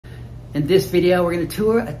In this video, we're gonna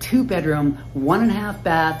tour a 2-bedroom, 1.5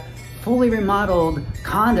 bath, fully remodeled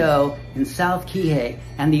condo in South Kihei.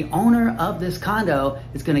 And the owner of this condo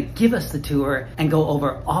is gonna give us the tour and go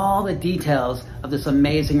over all the details of this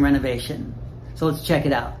amazing renovation. So let's check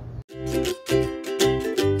it out.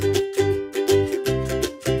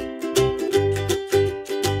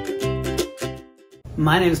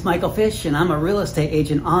 My name is Michael Fish, and I'm a real estate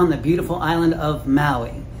agent on the beautiful island of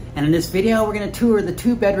Maui. And in this video, we're gonna tour the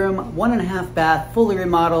 2-bedroom, 1.5 bath, fully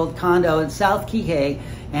remodeled condo in South Kihei.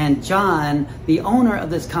 And John, the owner of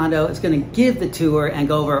this condo, is gonna give the tour and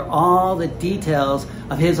go over all the details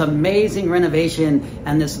of his amazing renovation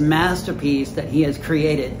and this masterpiece that he has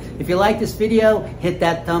created. If you like this video, hit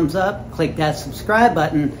that thumbs up, click that subscribe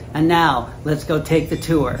button, and now let's go take the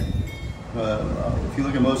tour. If you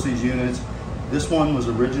look at most of these units, this one was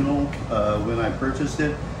original when I purchased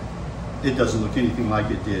it. It doesn't look anything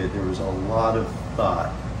like it did. There was a lot of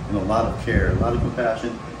thought and a lot of care, a lot of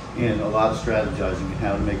compassion, and a lot of strategizing on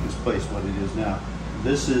how to make this place what it is now.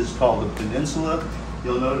 This is called the Peninsula.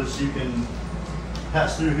 You'll notice you can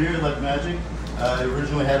pass through here like magic. It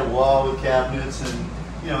originally had a wall with cabinets and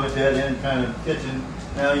a dead end kind of kitchen.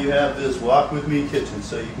 Now you have this walk with me kitchen,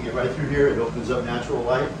 so you can get right through here. It opens up natural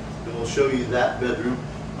light, and we'll show you that bedroom.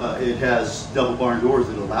 It has double barn doors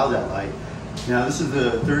that allow that light. Now this is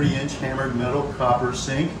the 30-inch hammered metal copper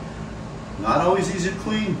sink. Not always easy to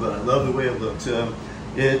clean, but I love the way it looks.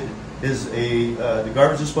 It is the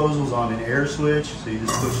garbage disposal is on an air switch, so you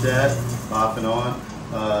just push that off and on.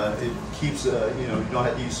 It keeps, you don't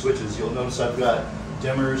have to use switches. You'll notice I've got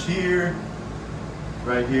dimmers here,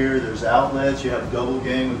 right here. There's outlets. You have double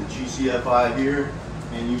gang with the GCFI here,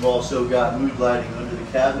 and you've also got mood lighting under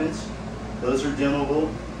the cabinets. Those are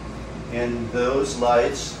dimmable. And those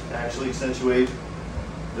lights actually accentuate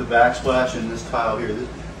the backsplash in this tile here.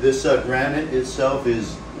 This granite itself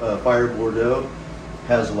is fire Bordeaux,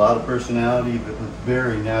 has a lot of personality but with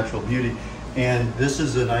very natural beauty. And this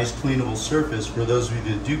is a nice cleanable surface. For those of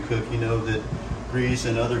you that do cook, you know that grease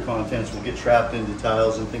and other contents will get trapped into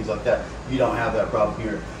tiles and things like that. You don't have that problem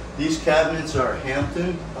here. These cabinets are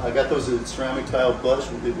Hampton. I got those at Ceramic Tile Plus,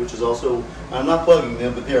 which is also, I'm not plugging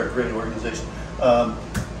them, but they're a great organization.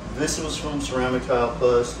 This was from Ceramic Tile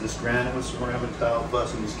Plus, this granite was Ceramic Tile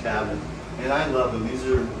Plus, and these cabinets. And I love them. These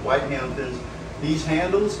are white Hamptons. These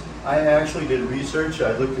handles, I actually did research.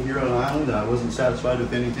 I looked here on an island and I wasn't satisfied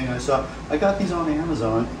with anything I saw. I got these on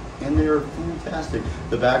Amazon and they're fantastic.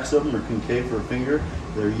 The backs of them are concave for a finger.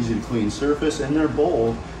 They're easy to clean surface and they're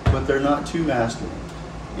bold, but they're not too masculine.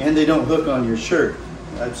 And they don't hook on your shirt.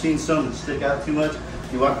 I've seen some that stick out too much.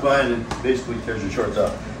 You walk by and it basically tears your shorts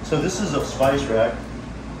off. So this is a spice rack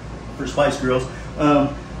for spice grills.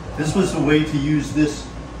 This was a way to use this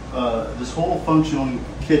this whole functional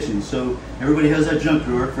kitchen. So everybody has that junk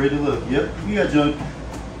drawer, afraid to look. Yep, you got junk.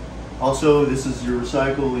 Also, this is your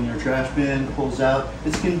recycle and your trash bin. It pulls out.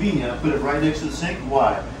 It's convenient. I put it right next to the sink.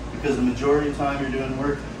 Why? Because the majority of the time you're doing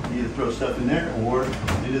work, you either throw stuff in there or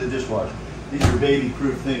into the dishwasher. These are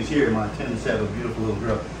baby-proof things here. My tenants have a beautiful little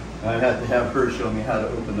girl. I had to have her show me how to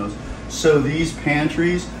open those. So these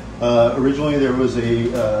pantries, originally there was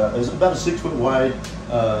it was about a 6-foot wide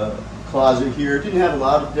closet here. It didn't have a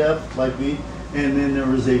lot of depth like me, and then there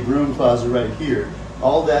was a broom closet right here.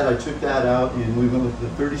 All that, I took that out and we went with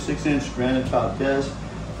the 36-inch granite top desk.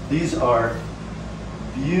 These are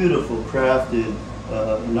beautiful crafted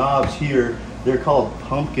knobs here. They're called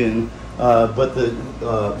pumpkin, but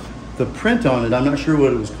the print on it, I'm not sure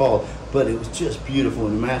what it was called, but it was just beautiful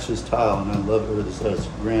and it matches tile, and I love where this is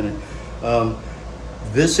granite.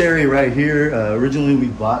 This area right here, originally we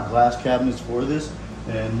bought glass cabinets for this,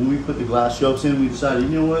 and when we put the glass shelves in, we decided,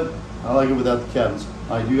 you know what, I like it without the cabinets.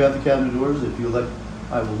 I do have the cabinet doors. If you like,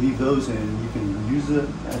 I will leave those in. You can use it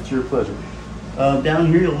at your pleasure. Down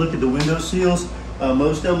here, you'll look at the window seals.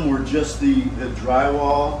 Most of them were just the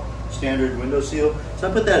drywall standard window seal. So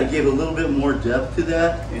I put that, it gave a little bit more depth to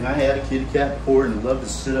that, and I had a kitty cat before and loved to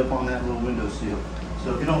sit up on that little window seal.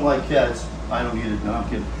 So if you don't like cats, I don't either. No, I'm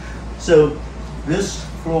kidding. So this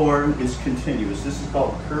floor is continuous. This is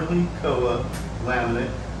called Curly Koa laminate.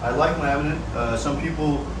 I like laminate. Some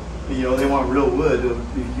people, they want real wood.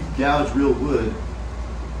 If you gouge real wood,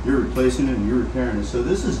 you're replacing it and you're repairing it. So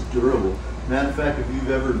this is durable. Matter of fact, if you've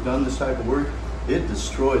ever done this type of work, it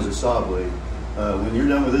destroys a saw blade. When you're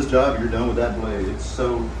done with this job, you're done with that blade.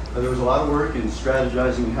 There was a lot of work in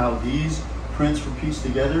strategizing how these prints were pieced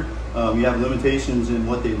together. You have limitations in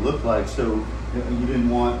what they look like, so you didn't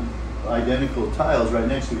want identical tiles right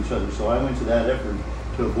next to each other. So I went to that effort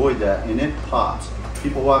to avoid that, and it pops.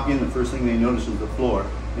 People walk in, the first thing they notice is the floor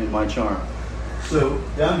and my charm. So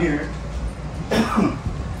down here,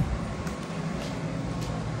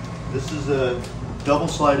 This is a double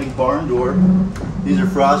sliding barn door. These are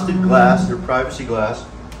frosted glass, they're privacy glass.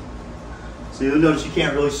 So you'll notice you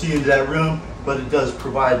can't really see into that room, but it does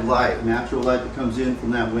provide light, natural light that comes in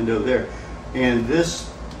from that window there. And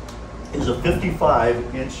this is a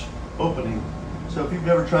 55-inch opening. So if you've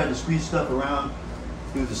ever tried to squeeze stuff around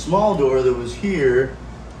through the small door that was here,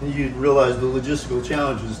 you'd realize the logistical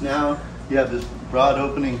challenges. Now you have this broad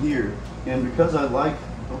opening here. And because I like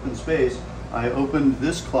open space, I opened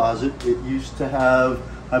this closet. It used to have,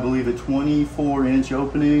 I believe, a 24-inch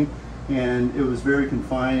opening, and it was very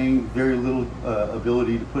confining, very little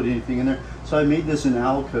ability to put anything in there. So I made this an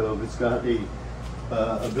alcove. It's got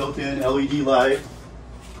a built-in LED light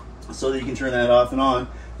so that you can turn that off and on.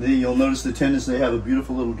 Then you'll notice the tenants, they have a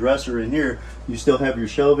beautiful little dresser in here. You still have your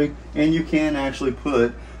shelving, and you can actually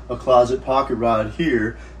put a closet pocket rod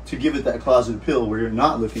here to give it that closet appeal where you're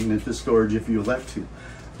not looking at the storage if you elect to.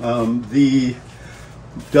 The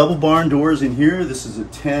double barn doors in here, this is a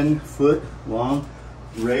 10-foot long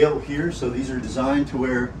rail here, so these are designed to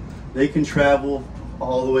where they can travel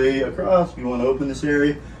all the way across. You want to open this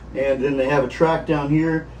area, and then they have a track down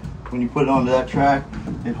here. When you put it onto that track,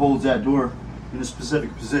 it holds that door in a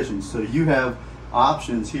specific position. So you have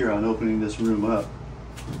options here on opening this room up.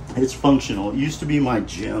 It's functional. It used to be my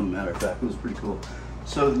gym, matter of fact. It was pretty cool.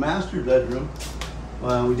 So the master bedroom,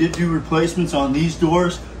 we did do replacements on these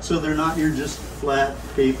doors, so they're not your just flat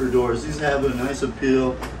paper doors. These have a nice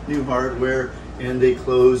appeal, new hardware, and they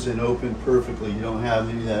close and open perfectly. You don't have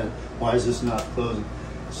any of that, why is this not closing?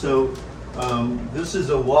 So this is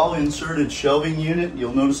a wall inserted shelving unit.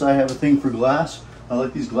 You'll notice I have a thing for glass. I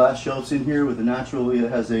like these glass shelves in here with a natural, it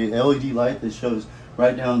has a LED light that shows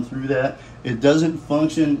right down through that. It doesn't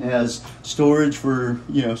function as storage for,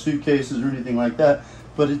 you know, suitcases or anything like that,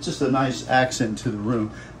 but it's just a nice accent to the room.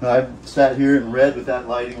 Now, I've sat here and read with that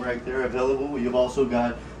lighting right there available. You've also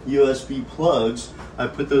got USB plugs. I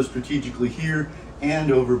put those strategically here and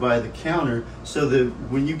over by the counter so that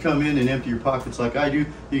when you come in and empty your pockets like I do,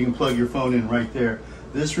 you can plug your phone in right there.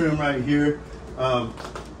 This room right here,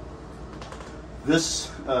 this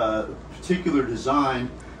particular design,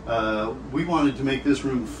 we wanted to make this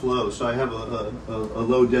room flow. So I have a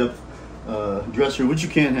low depth dresser, which you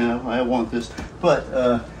can't have. I want this, but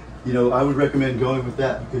you know, I would recommend going with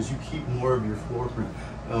that because you keep more of your floor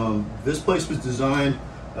print. This place was designed,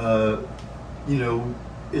 you know,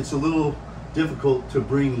 it's a little difficult to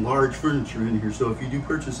bring large furniture in here. So if you do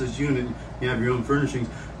purchase this unit, you have your own furnishings,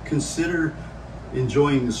 consider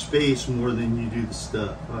enjoying the space more than you do the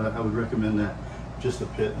stuff. I would recommend that. Just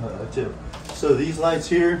a tip. So these lights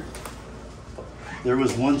here, there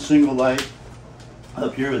was one single light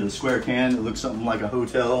up here with a square can. It looks something like a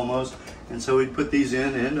hotel almost. And so we put these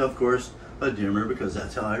in, and of course a dimmer because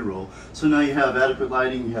that's how I roll. So now you have adequate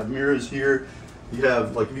lighting. You have mirrors here. You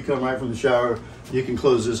have, like, if you come right from the shower, you can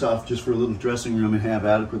close this off just for a little dressing room and have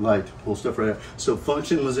adequate light to pull stuff right out. So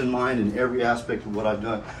function was in mind in every aspect of what I've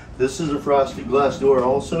done. This is a frosted glass door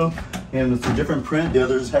also, and it's a different print. The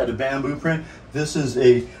others had a bamboo print. This is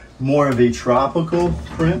a more of a tropical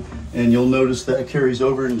print, and you'll notice that it carries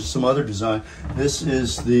over into some other design. This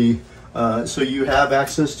is the, so you have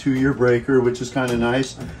access to your breaker, which is kind of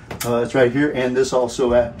nice. It's right here, and this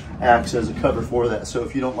also acts as a cover for that. So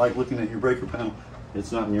if you don't like looking at your breaker panel,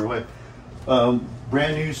 it's not in your way.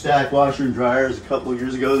 Brand new stack washer and dryers a couple of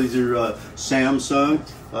years ago. These are Samsung,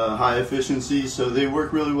 high efficiency, so they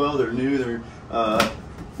work really well. They're new.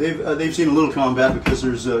 They've seen a little combat because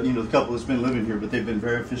there's you know, the couple that's been living here, but they've been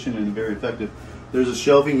very efficient and very effective. There's a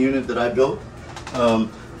shelving unit that I built.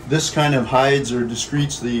 This kind of hides or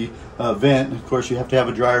discretes the vent. Of course, you have to have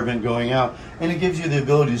a dryer vent going out, and it gives you the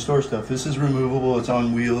ability to store stuff. This is removable. It's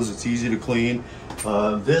on wheels. It's easy to clean.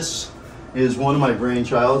 This is one of my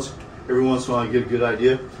brainchilds. Every once in a while, I get a good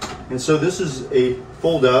idea. And so this is a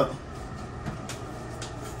fold-up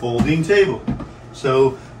folding table.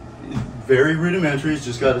 So very rudimentary. It's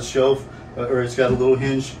just got a shelf, or it's got a little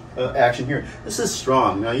hinge action here. This is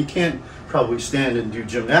strong. Now, you can't probably stand and do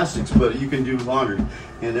gymnastics, but you can do laundry.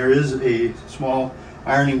 And there is a small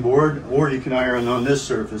ironing board, or you can iron on this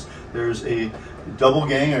surface. There's a double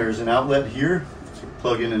gang, there's an outlet here to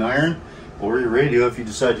plug in an iron, or your radio if you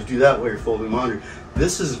decide to do that while you're folding laundry.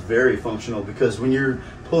 This is very functional because when you're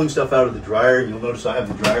pulling stuff out of the dryer, you'll notice I have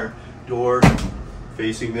the dryer door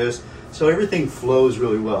facing this, so everything flows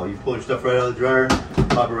really well. You pull your stuff right out of the dryer,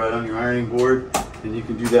 pop it right on your ironing board, and you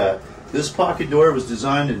can do that. This pocket door was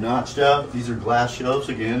designed and notched out. These are glass shelves,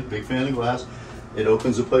 again, big fan of glass. It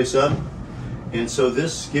opens the place up, and so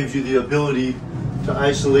this gives you the ability to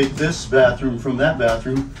isolate this bathroom from that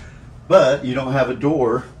bathroom, but you don't have a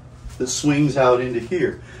door that swings out into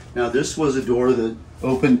here. Now this was a door that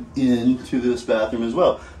opened into this bathroom as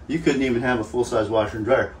well. You couldn't even have a full-size washer and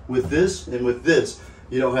dryer. With this and with this,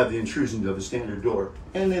 you don't have the intrusion of a standard door,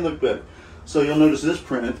 and they look better. So you'll notice this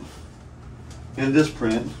print and this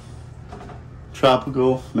print,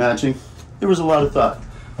 tropical, matching. There was a lot of thought.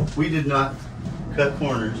 We did not cut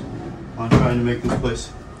corners on trying to make this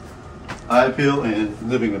place eye appeal and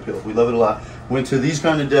living appeal. We love it a lot. Went to these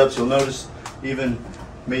kind of depths. You'll notice even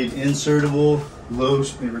made insertable, low,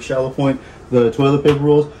 or shallow point, the toilet paper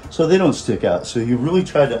rolls, so they don't stick out. So you really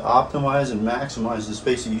try to optimize and maximize the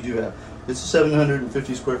space that you do have. It's a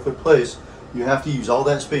 750 square foot place. You have to use all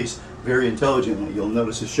that space very intelligently. You'll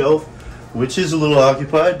notice a shelf, which is a little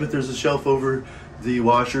occupied, but there's a shelf over the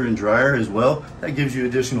washer and dryer as well. That gives you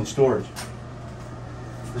additional storage.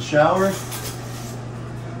 The shower,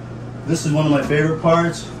 this is one of my favorite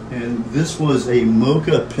parts, and this was a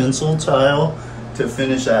mocha pencil tile to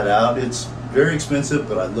finish that out. It's very expensive,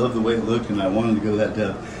 but I love the way it looked, and I wanted to go that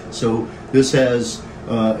depth. So this has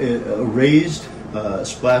a raised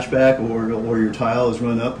splashback, or your tile is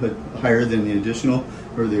run up higher than the additional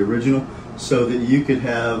or the original, so that you could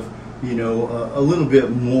have, you know, a little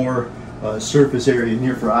bit more surface area in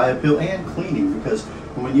here for eye appeal and cleaning, because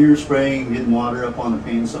when you're spraying, getting water up on the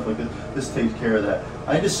paint and stuff like that, this takes care of that.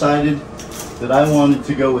 I decided that I wanted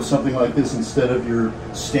to go with something like this instead of your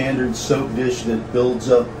standard soap dish that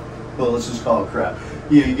builds up, well, let's just call it crap.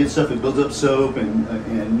 You get stuff that builds up soap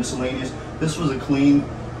and miscellaneous. This was a clean,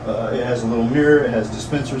 it has a little mirror, it has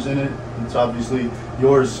dispensers in it. It's obviously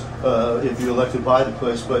yours if you elect to buy the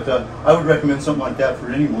place, but I would recommend something like that for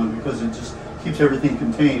anyone, because it just keeps everything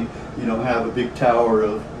contained. You don't have a big tower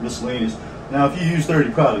of miscellaneous. Now if you use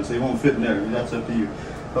 30 products, they won't fit in there. That's up to you.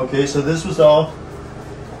 Okay, so this was all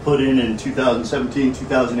put in 2017,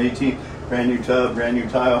 2018. Brand new tub, brand new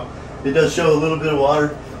tile. It does show a little bit of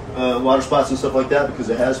water spots and stuff like that because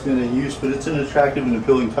it has been in use, but it's an attractive and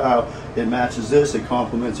appealing tile. It matches this, it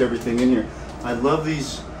complements everything in here. I love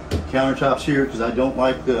these countertops here because I don't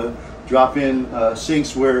like the drop-in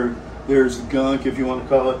sinks where there's gunk, if you want to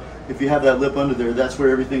call it. If you have that lip under there, that's where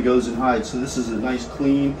everything goes and hides. So this is a nice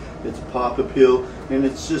clean, it's a pop appeal, and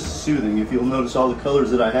it's just soothing. If you'll notice all the colors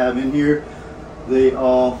that I have in here, they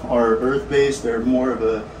all are earth-based. They're more of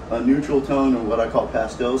a neutral tone, or what I call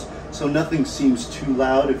pastels. So nothing seems too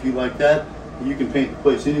loud. If you like that, you can paint the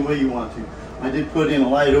place any way you want to. I did put in a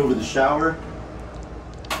light over the shower.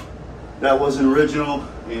 That wasn't original,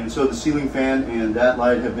 and so the ceiling fan and that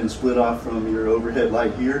light have been split off from your overhead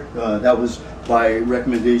light here. That was by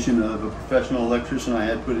recommendation of a professional electrician I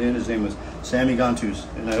had put in. His name was Sammy Gantus,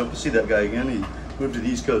 and I hope to see that guy again. He moved to the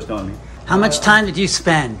East Coast on me. How much time did you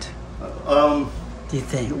spend, do you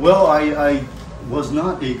think? Well, I was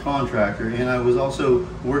not a contractor, and I was also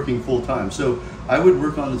working full-time. So I would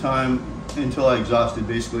work on the time until I exhausted,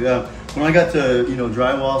 basically. When I got to, you know,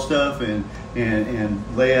 drywall stuff and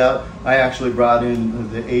layout, I actually brought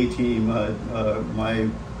in the A-team. My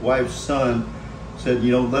wife's son said,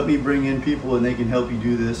 you know, let me bring in people and they can help you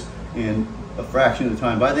do this in a fraction of the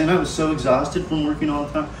time. By then I was so exhausted from working all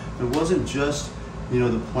the time. It wasn't just, you know,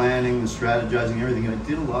 the planning, the strategizing, everything. I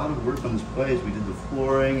did a lot of work on this place. We did the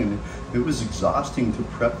flooring, and it was exhausting to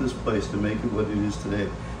prep this place to make it what it is today.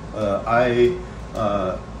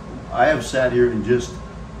 I have sat here and just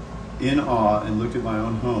in awe and looked at my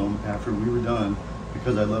own home after we were done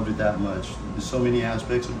because I loved it that much. There's so many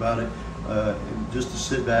aspects about it. Just to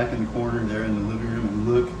sit back in the corner there in the living room and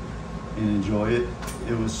look and enjoy it,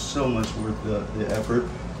 it was so much worth the effort.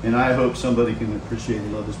 And I hope somebody can appreciate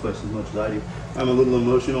and love this place as much as I do. I'm a little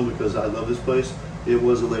emotional because I love this place. It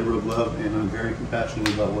was a labor of love, and I'm very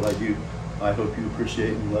compassionate about what I do. I hope you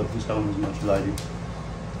appreciate and love this home as much as I do.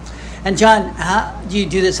 And John, how do you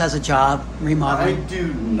do this as a job, remodeling? I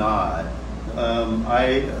do not.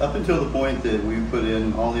 Up until the point that we put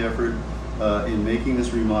in all the effort in making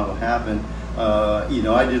this remodel happen, you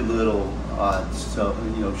know, I did little odd stuff,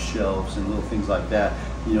 you know, shelves and little things like that.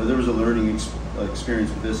 You know, there was a learning experience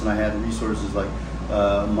with this, and I had resources like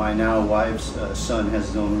my now wife's son has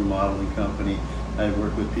his own remodeling company. I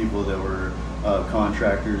worked with people that were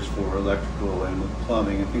contractors for electrical and with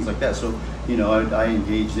plumbing and things like that. So, you know, I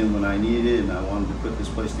engaged them when I needed it, and I wanted to put this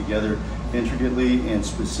place together intricately and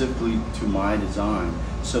specifically to my design.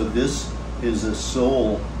 So this is a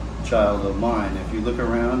soul child of mine. If you look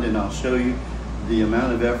around, and I'll show you the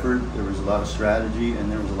amount of effort, there was a lot of strategy,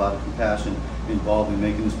 and there was a lot of compassion involved in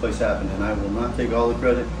making this place happen. And I will not take all the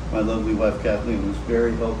credit. My lovely wife Kathleen was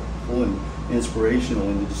very helpful and inspirational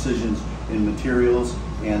in the decisions in materials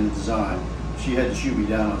and the design. She had to shoot me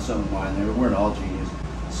down on some of mine. They weren't all genius.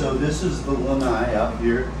 So this is the lanai out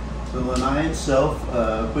here. The lanai itself,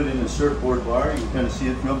 put in a surfboard bar. You can kind of see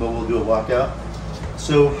it from, but we'll do a walkout.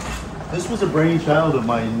 So this was a brainchild of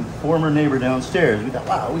my former neighbor downstairs. We thought,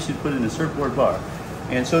 wow, we should put in a surfboard bar.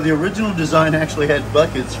 And so the original design actually had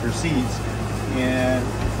buckets for seats, and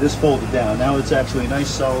this folded down. Now it's actually a nice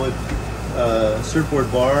solid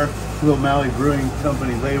surfboard bar, little Maui Brewing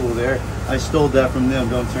Company label there. I stole that from them,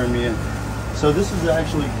 don't turn me in. So this is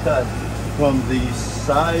actually cut from the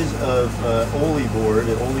size of Oli board.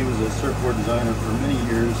 Oli was a surfboard designer for many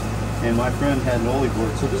years, and my friend had an Oli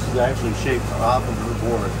board, so this is actually shaped off of her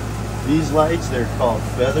board. These lights, they're called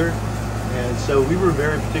feather, and so we were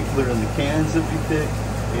very particular in the cans that we picked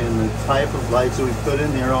and the type of lights that we put in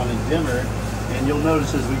there on a dimmer. And you'll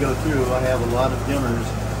notice as we go through, I have a lot of dimmers.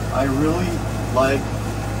 I really like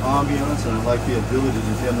ambiance and I like the ability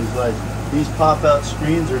to dim these lights. These pop-out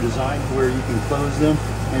screens are designed where you can close them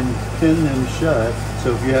and pin them shut.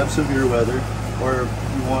 So if you have severe weather or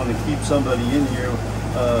you want to keep somebody in here,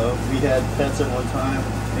 we had pets at one time.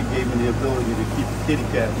 It gave me the ability to keep a kitty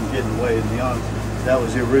cat from getting away. To be honest, that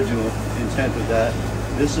was the original intent of that.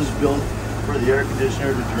 This is built for the air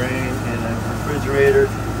conditioner to drain and a refrigerator.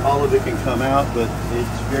 All of it can come out, but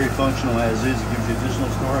it's very functional as is. It gives you additional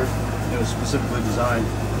storage. It was specifically designed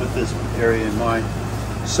with this area in mind.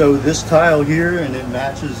 So this tile here, and it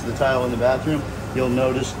matches the tile in the bathroom. You'll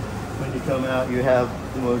notice when you come out, you have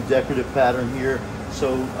a decorative pattern here.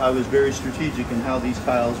 So I was very strategic in how these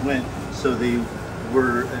tiles went. So they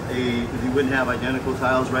wouldn't have identical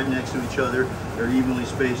tiles right next to each other. They're evenly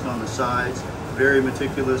spaced on the sides. Very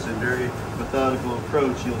meticulous and very methodical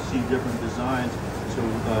approach. You'll see different designs. So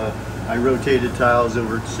I rotated tiles that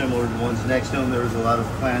were similar to the ones next to them. There was a lot of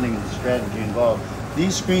planning and strategy involved.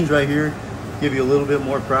 These screens right here give you a little bit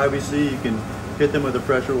more privacy. You can hit them with a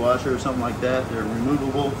pressure washer or something like that. They're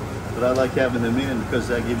removable, but I like having them in because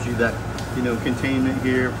that gives you that, you know, containment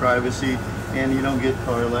here, privacy, and you don't get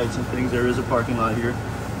car lights and things. There is a parking lot here,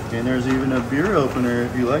 and there's even a beer opener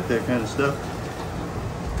if you like that kind of stuff.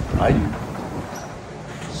 I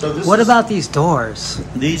do. So What about these doors?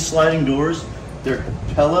 These sliding doors, they're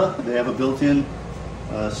Pella. They have a built-in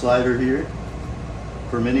slider here.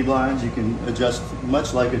 For mini blinds, you can adjust,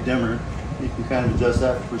 much like a dimmer, you can kind of adjust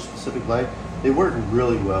that for a specific light. They work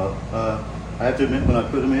really well. I have to admit, when I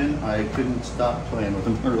put them in, I couldn't stop playing with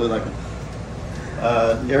them. I really like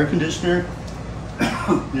them. The air conditioner,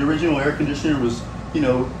 the original air conditioner was, you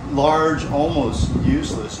know, large, almost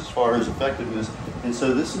useless as far as effectiveness. And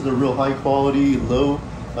so this is a real high quality, low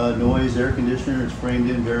noise air conditioner. It's framed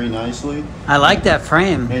in very nicely. I like that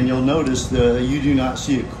frame. And you'll notice you do not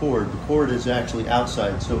see a cord. The cord is actually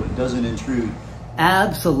outside, so it doesn't intrude.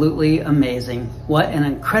 Absolutely amazing. What an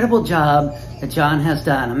incredible job that John has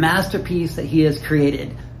done. A masterpiece that he has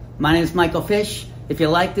created. My name is Michael Fish. If you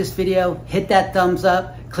like this video, hit that thumbs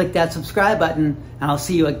up, click that subscribe button, and I'll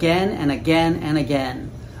see you again and again and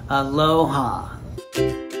again. Aloha.